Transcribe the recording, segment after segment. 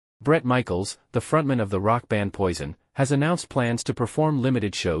Bret Michaels, the frontman of the rock band Poison, has announced plans to perform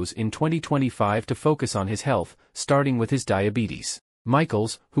limited shows in 2025 to focus on his health, starting with his diabetes.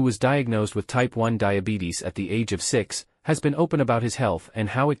 Michaels, who was diagnosed with type 1 diabetes at the age of 6, has been open about his health and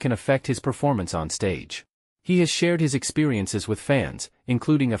how it can affect his performance on stage. He has shared his experiences with fans,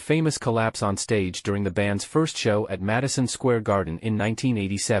 including a famous collapse on stage during the band's first show at Madison Square Garden in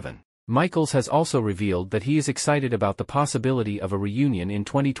 1987. Michaels has also revealed that he is excited about the possibility of a reunion in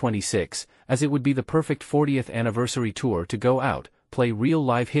 2026, as it would be the perfect 40th anniversary tour to go out, play real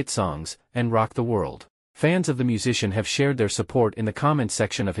live hit songs, and rock the world. Fans of the musician have shared their support in the comments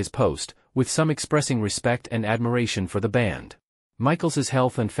section of his post, with some expressing respect and admiration for the band. Michaels'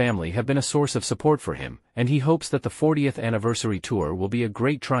 health and family have been a source of support for him, and he hopes that the 40th anniversary tour will be a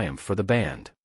great triumph for the band.